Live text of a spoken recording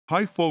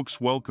Hi folks,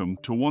 welcome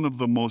to one of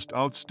the most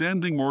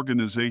outstanding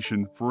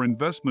organization for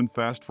investment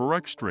fast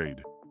forex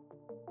trade.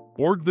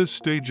 This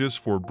stage is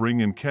for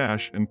bring in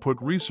cash and put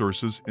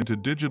resources into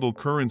digital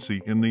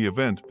currency. In the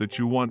event that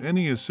you want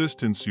any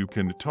assistance, you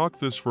can talk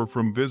this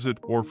from visit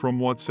or from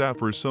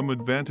WhatsApp or some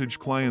advantage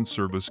client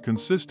service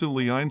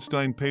consistently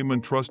Einstein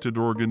payment trusted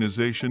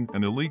organization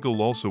and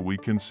illegal. Also we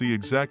can see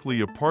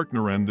exactly a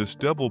partner and this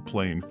devil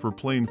plane for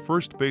plane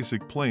first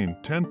basic plane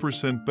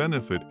 10%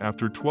 benefit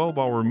after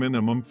 12-hour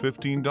minimum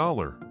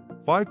 $15.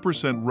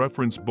 5%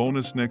 reference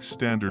bonus next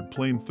standard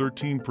plane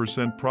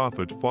 13%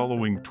 profit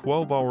following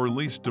 12-hour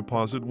lease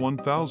deposit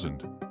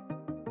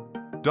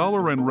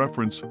 $1,000 and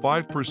reference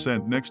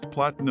 5% next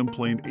platinum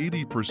plane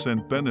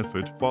 80%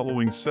 benefit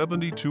following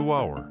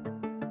 72-hour.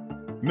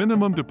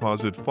 Minimum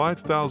deposit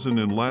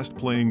 $5,000 and last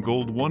playing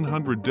gold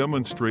 100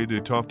 demonstrate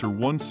it after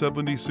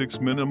 176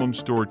 minimum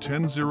store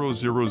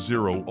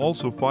 10,000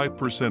 also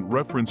 5%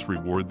 reference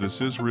reward.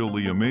 This is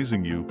really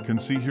amazing. You can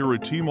see here a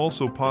team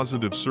also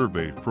positive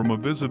survey from a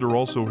visitor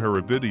also here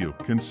a video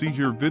can see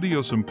here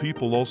video some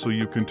people also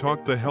you can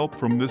talk the help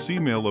from this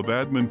email of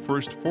admin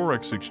first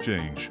forex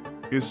exchange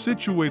is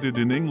situated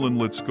in England.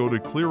 Let's go to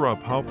clear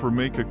up how for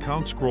make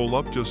account scroll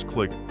up just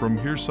click from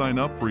here sign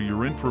up for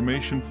your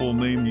information full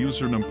name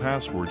username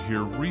password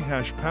here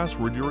rehash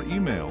password your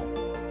email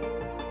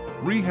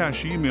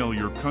rehash email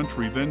your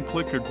country then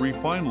click agree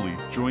finally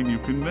join you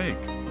can make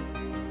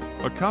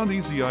account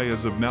easy. I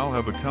as of now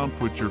have account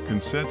put your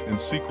consent and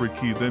secret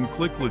key then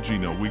click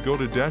Logino. We go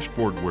to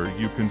dashboard where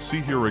you can see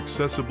here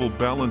accessible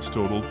balance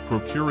total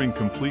procuring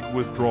complete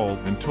withdrawal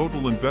and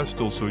total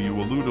invest. Also you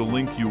allude a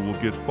link you will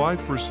get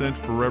 5%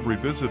 for every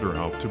visitor.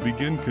 How to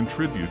begin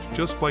contribute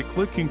just by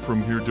clicking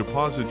from here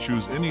deposit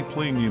choose any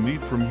plane you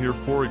need from here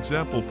for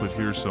example put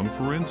here some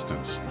for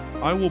instance.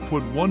 I will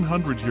put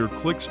 100 here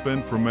click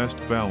spend from est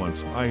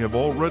balance. I have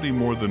already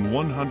more than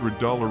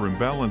 $100 in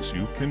balance.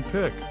 You can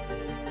pick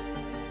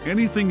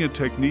anything a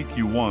technique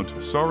you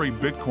want, sorry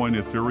Bitcoin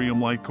Ethereum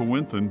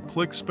Litecoin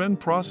click spend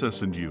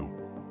process and you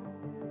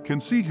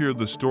can see here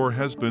the store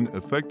has been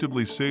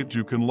effectively saved.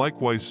 You can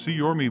likewise see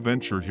your me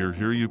venture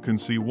here you can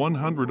see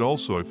 100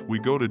 also. If we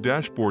go to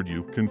dashboard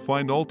you can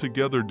find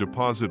altogether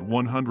deposit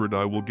 100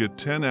 I will get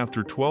 10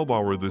 after 12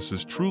 hour. This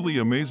is truly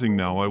amazing.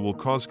 Now I will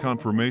cause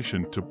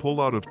confirmation to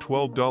pull out of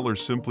 $12.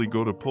 Simply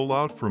go to pull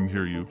out from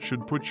here. You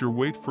should put your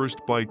weight first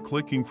by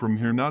clicking from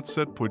here not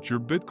set put your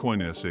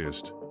Bitcoin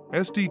essayist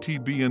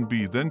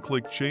SDT then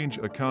click change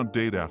account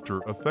date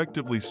after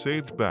effectively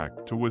saved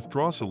back to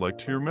withdraw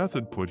select here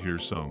method put here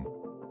some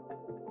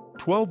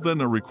 12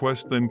 then a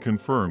request then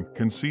confirm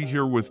can see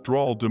here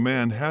withdrawal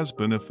demand has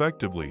been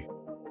effectively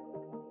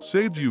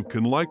saved. You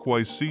can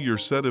likewise see your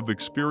set of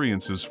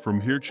experiences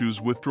from here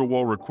choose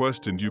withdrawal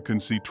request and you can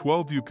see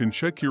 12 you can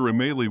check your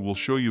email will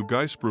show you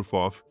guys proof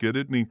off get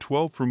it me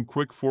 12 from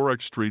quick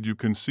forex trade. You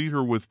can see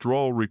her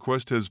withdrawal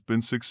request has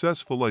been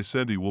successful. I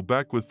said he will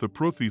back with the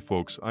proofy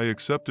folks. I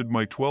accepted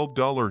my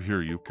 $12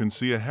 here. You can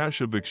see a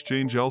hash of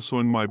exchange also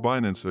in my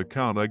Binance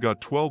account. I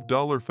got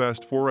 $12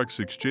 fast forex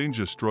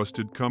exchanges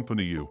trusted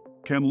company. You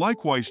can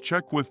likewise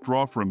check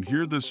withdraw from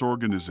here. This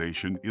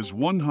organization is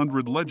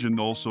 100 legend.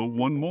 Also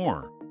one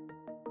more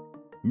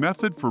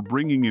method for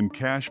bringing in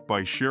cash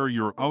by share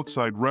your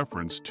outside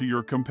reference to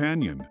your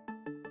companion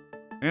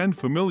and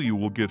family. You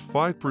will get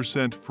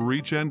 5% for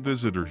each end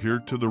visitor here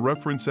to the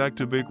reference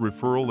activate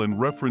referral and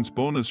reference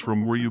bonus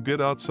from where you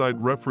get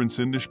outside reference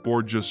in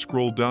dashboard. Just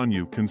scroll down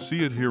you can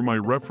see it here my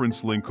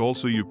reference link.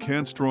 Also you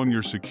can strong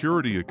your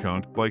security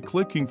account by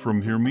clicking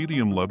from here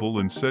medium level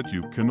and set.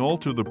 You can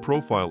alter the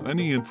profile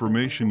any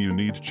information you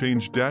need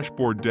change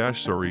dashboard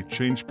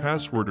change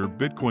password or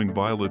Bitcoin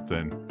violet.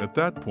 Then at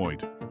that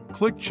point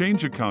click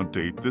change account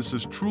date. This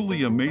is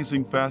truly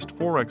amazing fast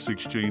forex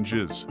exchange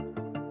is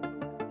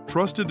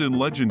trusted in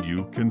legend.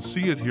 You can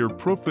see it here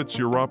profits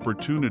your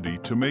opportunity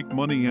to make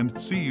money and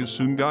see you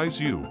soon guys.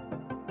 You